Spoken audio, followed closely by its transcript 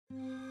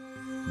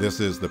This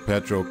is the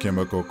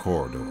Petrochemical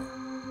Corridor,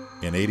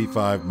 an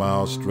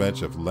 85-mile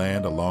stretch of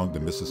land along the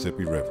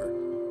Mississippi River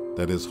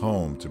that is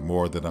home to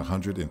more than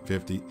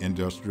 150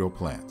 industrial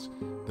plants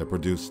that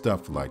produce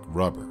stuff like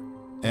rubber,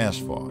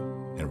 asphalt,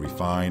 and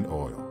refined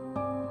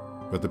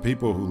oil. But the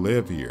people who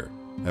live here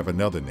have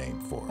another name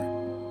for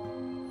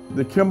it.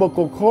 The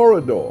Chemical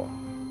Corridor,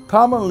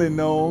 commonly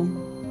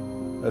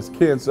known as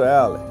Cancer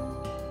Alley.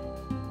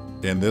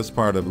 In this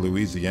part of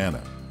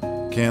Louisiana,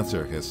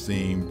 cancer has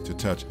seemed to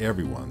touch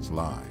everyone's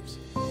lives.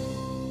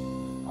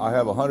 I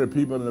have 100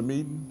 people in the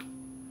meeting.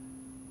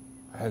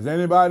 Has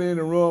anybody in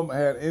the room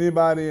had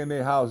anybody in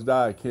their house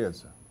die of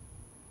cancer?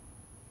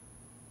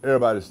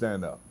 Everybody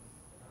stand up.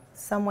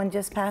 Someone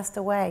just passed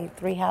away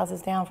 3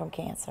 houses down from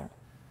cancer.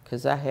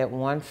 Because I had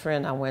one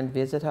friend, I went and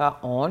visit her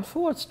on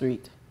 4th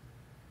Street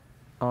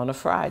on a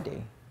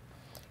Friday.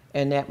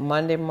 And that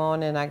Monday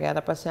morning I got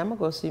up, I said, I'm gonna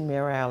go see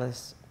Mary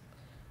Alice.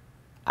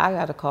 I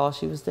got a call,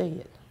 she was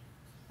dead.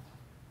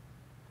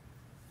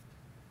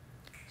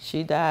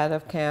 She died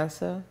of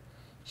cancer.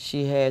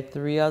 She had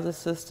 3 other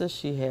sisters.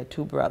 She had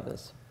 2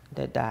 brothers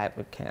that died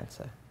with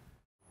cancer.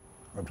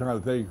 I'm trying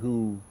to think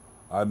who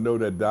I know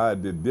that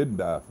died that didn't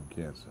die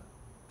from cancer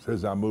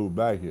since I moved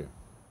back here.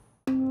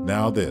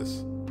 Now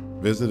this,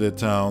 visited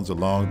towns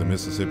along the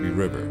Mississippi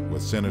River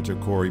with Senator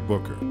Cory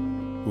Booker,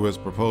 who is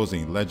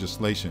proposing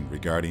legislation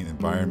regarding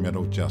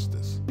environmental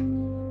justice,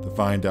 to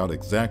find out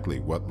exactly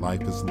what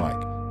life is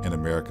like in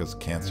America's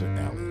Cancer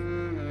Alley.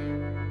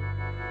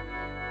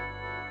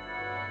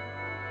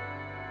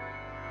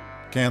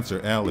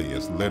 Cancer Alley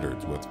is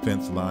littered with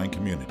fence-lined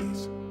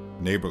communities,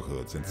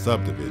 neighborhoods, and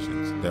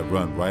subdivisions that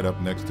run right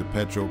up next to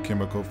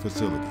petrochemical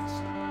facilities.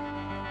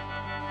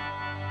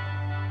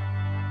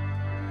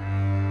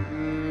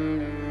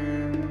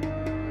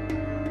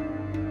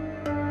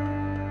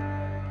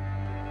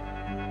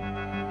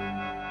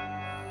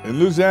 In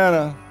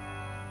Louisiana,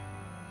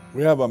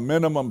 we have a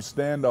minimum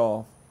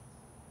standoff,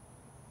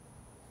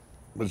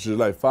 which is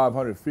like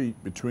 500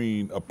 feet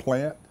between a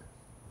plant,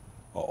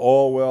 an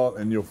oil well,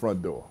 and your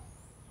front door.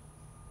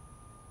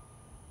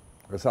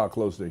 That's how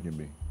close they can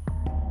be.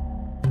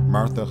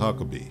 Martha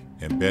Huckabee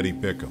and Betty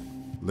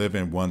Bickham live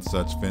in one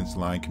such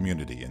fence-lined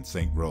community in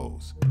St.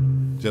 Rose,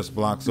 just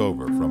blocks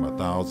over from a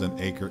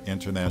 1,000-acre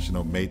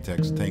International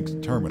Matex Tanks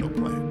terminal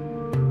plant.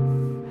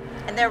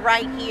 And they're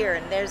right here,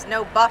 and there's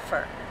no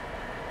buffer.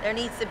 There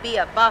needs to be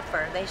a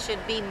buffer. They should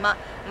be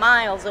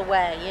miles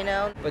away, you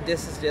know? But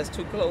this is just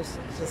too close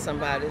to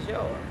somebody's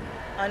yard.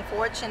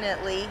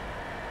 Unfortunately,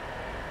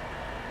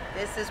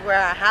 this is where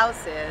our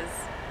house is.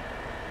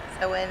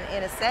 So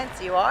in a sense,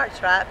 you are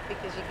trapped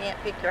because you can't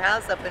pick your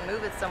house up and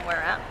move it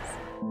somewhere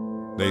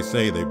else. They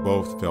say they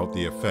both felt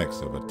the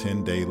effects of a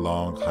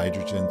 10-day-long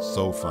hydrogen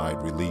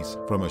sulfide release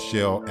from a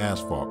Shell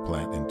asphalt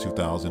plant in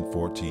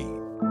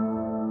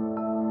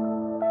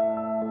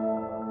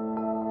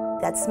 2014.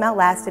 That smell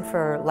lasted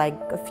for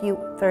like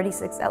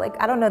 36,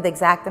 I don't know the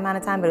exact amount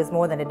of time, but it was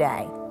more than a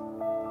day.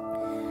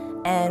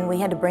 And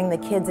we had to bring the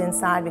kids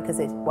inside because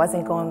it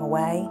wasn't going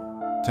away.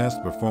 Tests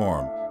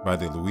performed by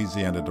the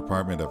Louisiana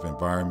Department of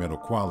Environmental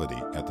Quality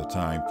at the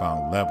time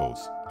found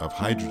levels of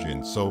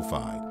hydrogen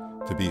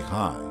sulfide to be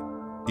high,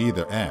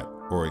 either at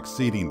or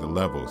exceeding the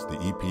levels the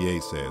EPA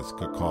says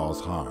could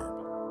cause harm.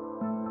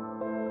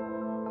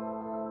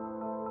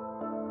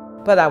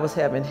 But I was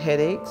having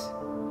headaches,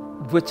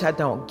 which I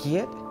don't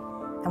get.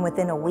 And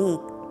within a week,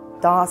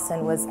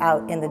 Dawson was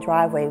out in the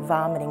driveway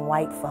vomiting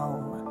white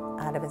foam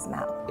out of his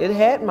mouth. It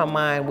had my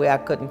mind where I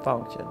couldn't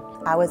function.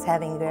 I was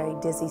having very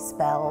dizzy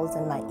spells,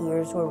 and my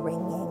ears were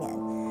ringing,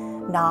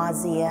 and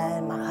nausea,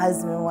 and my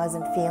husband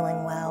wasn't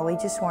feeling well. We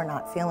just were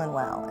not feeling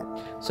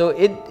well. So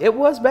it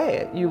was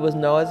bad. You was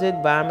nauseous,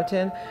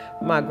 vomiting.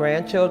 My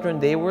grandchildren,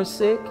 they were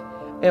sick,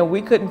 and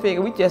we couldn't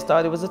figure, we just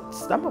thought it was a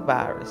stomach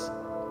virus.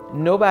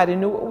 Nobody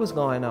knew what was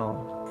going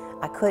on.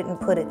 I couldn't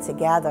put it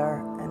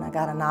together, and I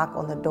got a knock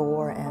on the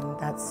door, and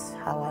that's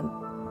how I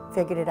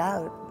figured it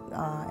out.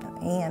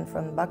 Ann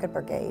from the Bucket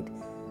Brigade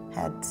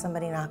had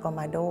somebody knock on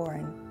my door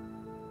and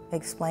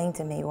explain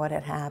to me what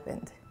had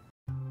happened.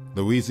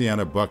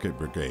 Louisiana Bucket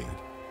Brigade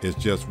is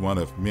just one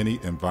of many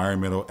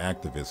environmental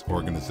activist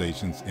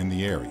organizations in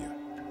the area.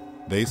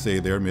 They say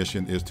their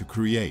mission is to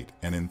create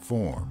and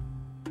inform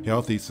a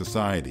healthy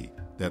society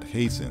that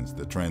hastens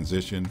the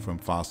transition from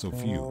fossil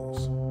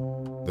fuels.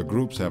 The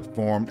groups have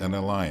formed an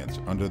alliance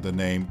under the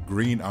name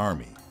Green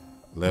Army,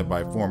 led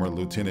by former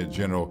Lieutenant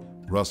General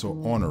Russell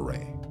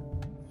Honoré.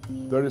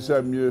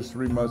 37 years,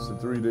 3 months, and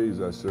 3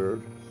 days I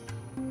served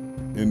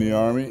in the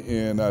Army,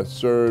 and I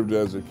served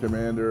as a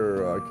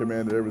commander. I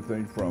commanded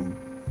everything from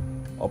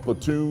a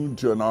platoon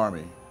to an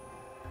army.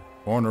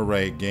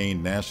 Honoré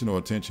gained national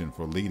attention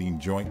for leading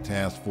Joint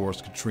Task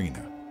Force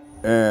Katrina.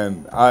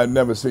 And I had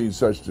never seen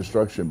such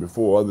destruction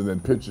before other than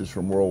pictures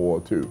from World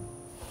War II.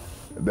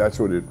 And that's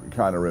what it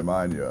kind of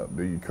reminds you of.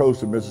 The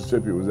coast of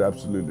Mississippi was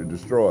absolutely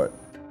destroyed.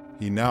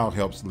 He now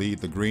helps lead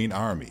the Green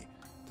Army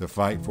to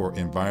fight for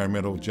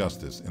environmental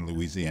justice in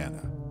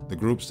Louisiana. The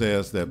group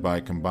says that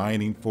by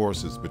combining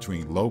forces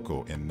between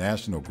local and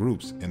national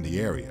groups in the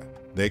area,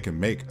 they can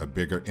make a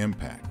bigger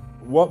impact.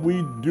 What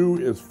we do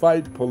is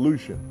fight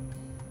pollution.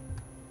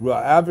 We're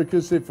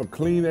advocacy for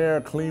clean air,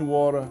 clean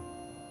water,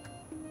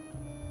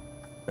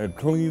 and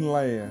clean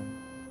land,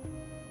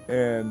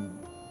 and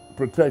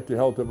protect the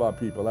health of our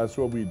people. That's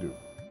what we do.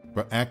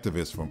 But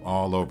activists from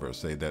all over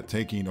say that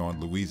taking on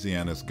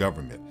Louisiana's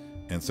government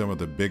and some of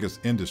the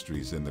biggest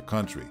industries in the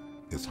country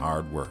is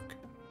hard work.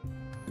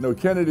 You know,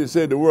 Kennedy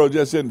said the world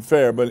just isn't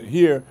fair, but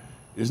here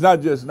it's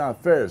not just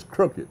not fair, it's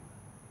crooked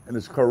and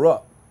it's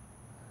corrupt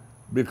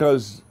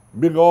because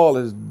big oil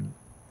has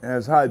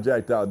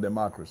hijacked our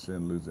democracy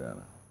in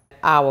Louisiana.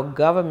 Our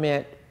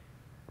government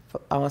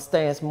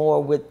stands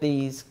more with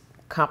these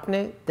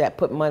companies that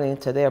put money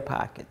into their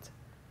pockets.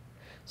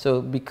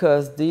 So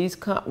because these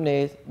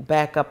companies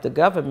back up the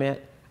government,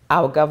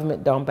 our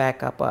government don't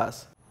back up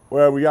us.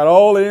 Well, we got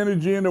all the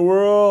energy in the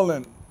world,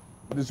 and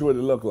this is what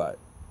it looked like.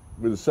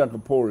 We're the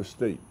second poorest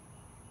state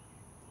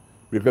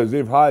because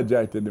they've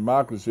hijacked the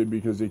democracy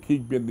because they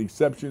keep getting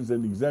exceptions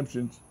and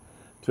exemptions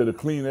to the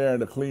Clean Air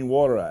and the Clean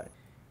Water Act.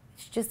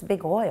 It's just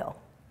big oil.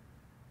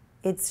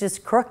 It's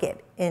just crooked,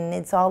 and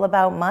it's all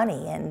about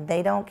money, and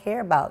they don't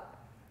care about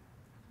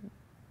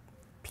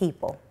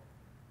people.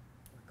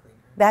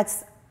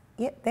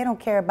 They don't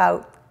care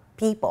about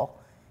people,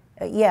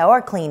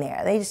 or clean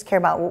air. They just care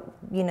about,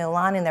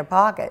 lining their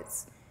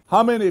pockets.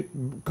 How many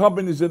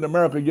companies in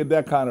America get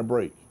that kind of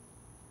break?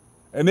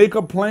 And they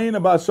complain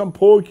about some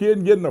poor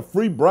kid getting a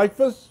free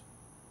breakfast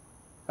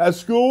at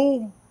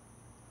school?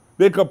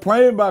 They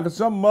complain about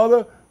some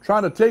mother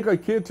trying to take her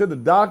kid to the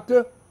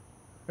doctor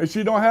and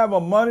she don't have the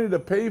money to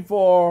pay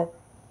for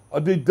a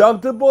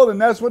deductible,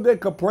 and that's what they're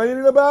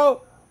complaining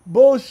about?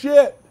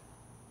 Bullshit.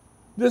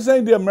 This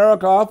ain't the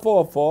America I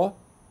fought for.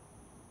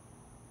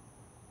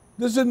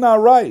 This is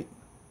not right.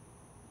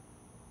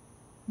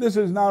 This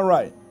is not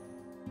right.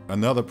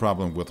 Another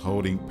problem with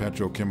holding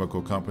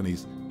petrochemical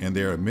companies and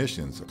their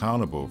emissions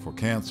accountable for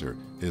cancer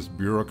is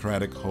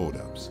bureaucratic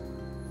holdups.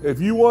 If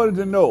you wanted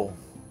to know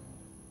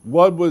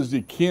what was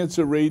the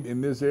cancer rate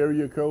in this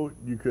area code,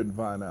 you couldn't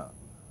find out.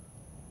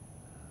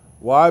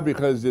 Why?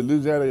 Because the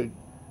Louisiana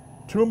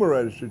Tumor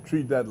Registry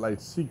treat that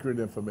like secret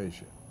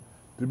information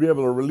to be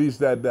able to release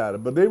that data.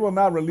 But they will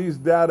not release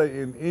data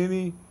in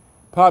any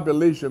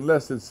population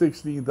less than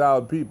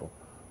 16,000 people.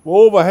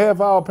 Well, over half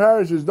our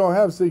parishes don't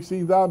have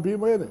 16,000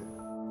 people in it.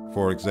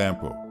 For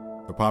example,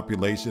 the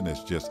population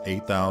is just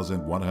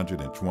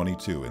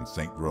 8,122 in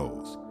St.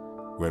 Rose,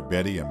 where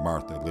Betty and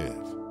Martha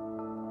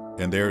live.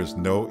 And there is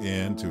no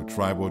end to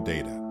tribal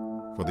data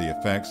for the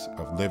effects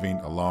of living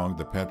along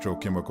the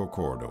petrochemical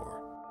corridor.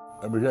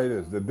 Let me tell you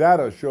this, the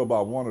data show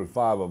about 1 in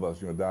 5 of us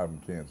are going to die from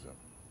cancer.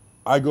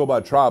 I go by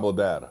tribal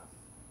data.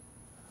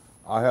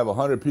 I have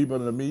 100 people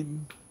in the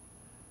meeting.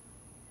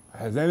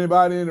 Has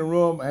anybody in the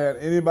room had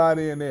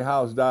anybody in their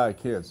house die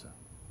of cancer?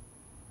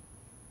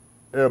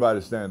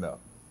 Everybody stand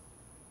up.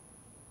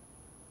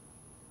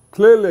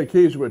 Clearly a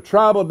case where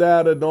tribal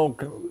data don't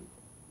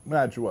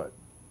match what?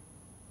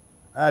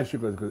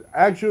 Actual, because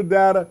actual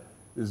data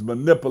is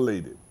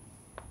manipulated.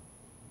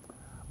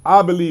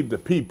 I believe the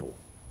people.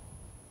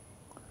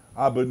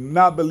 I do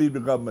not believe the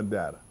government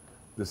data.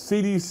 The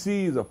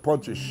CDC is a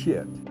bunch of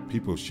shit.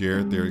 People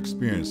shared their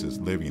experiences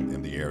living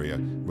in the area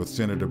with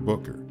Senator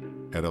Booker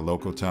at a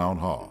local town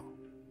hall.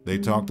 They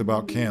talked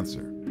about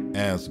cancer,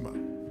 asthma,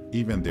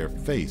 even their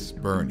face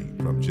burning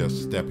from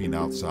just stepping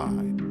outside.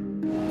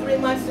 3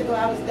 months ago,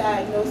 I was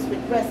diagnosed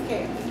with breast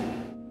cancer.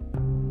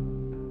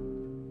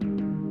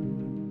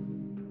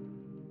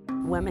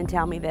 Women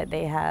tell me that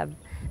they have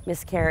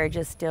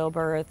miscarriages,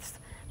 stillbirths,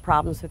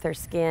 problems with their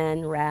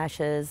skin,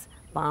 rashes,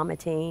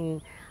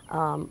 vomiting,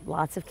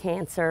 lots of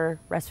cancer,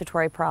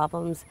 respiratory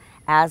problems.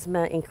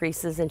 Asthma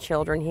increases in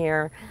children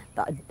here.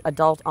 The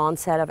adult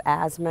onset of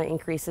asthma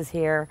increases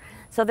here.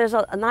 So there's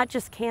not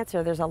just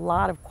cancer, there's a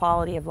lot of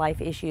quality of life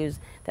issues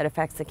that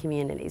affects the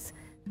communities.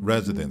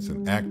 Residents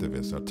and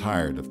activists are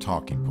tired of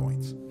talking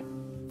points.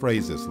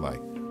 Phrases like,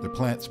 the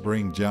plants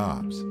bring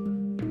jobs,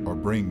 or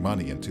bring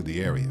money into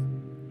the area.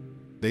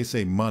 They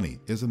say money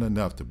isn't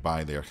enough to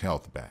buy their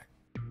health back.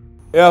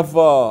 If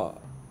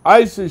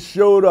ISIS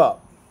showed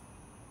up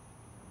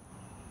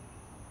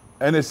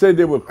and they said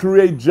they would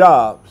create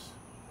jobs,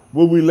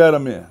 would we let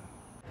them in?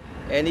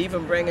 And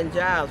even bringing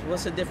jobs,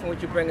 what's the difference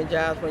with you bringing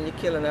jobs when you're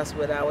killing us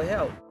with our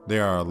health?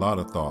 There are a lot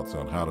of thoughts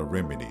on how to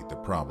remedy the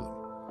problem.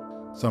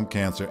 Some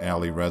Cancer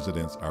Alley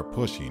residents are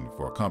pushing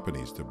for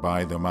companies to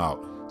buy them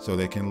out so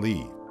they can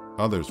leave.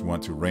 Others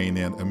want to rein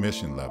in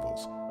emission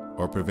levels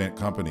or prevent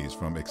companies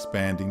from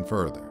expanding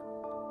further.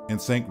 In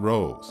St.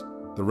 Rose,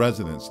 the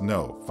residents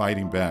know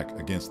fighting back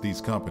against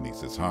these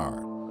companies is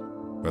hard,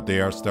 but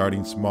they are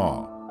starting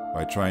small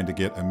by trying to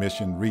get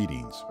emission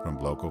readings from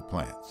local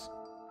plants.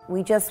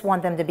 We just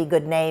want them to be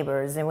good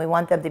neighbors, and we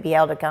want them to be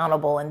held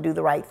accountable and do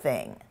the right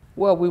thing.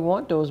 Well, we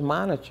want those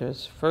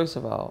monitors, first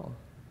of all,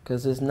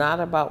 because it's not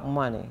about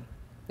money.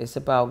 It's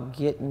about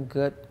getting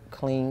good,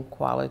 clean,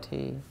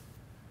 quality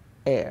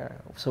air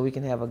so we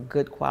can have a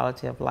good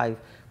quality of life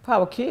for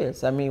our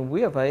kids. I mean,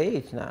 we're of our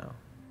age now.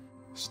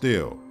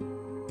 Still,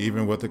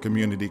 even with the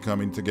community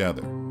coming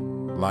together,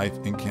 life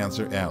in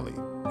Cancer Alley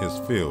is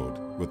filled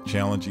with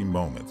challenging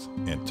moments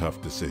and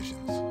tough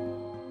decisions.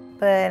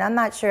 But I'm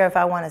not sure if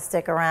I want to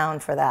stick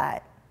around for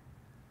that.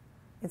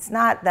 It's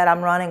not that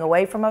I'm running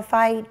away from a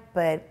fight,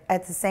 but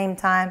at the same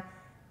time,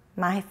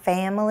 my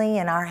family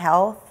and our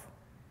health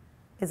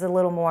is a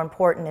little more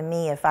important to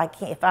me. If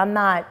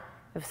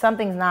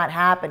something's not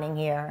happening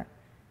here,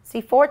 see,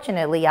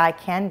 fortunately, I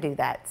can do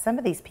that. Some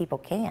of these people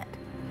can't.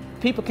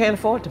 People can't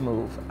afford to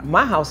move.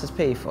 My house is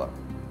paid for.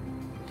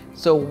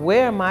 So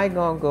where am I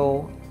gonna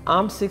go?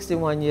 I'm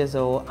 61 years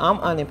old, I'm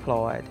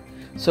unemployed.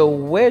 So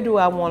where do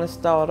I want to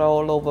start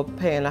all over,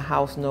 paying a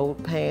house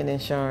note, paying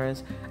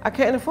insurance? I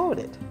can't afford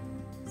it.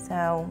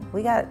 So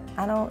I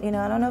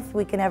don't know if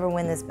we can ever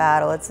win this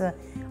battle. It's a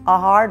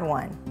hard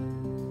one.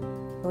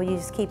 We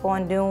just keep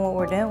on doing what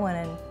we're doing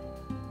and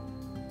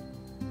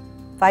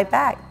fight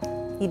back.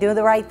 You do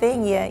the right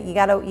thing, you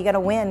gotta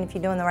win if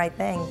you're doing the right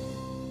thing.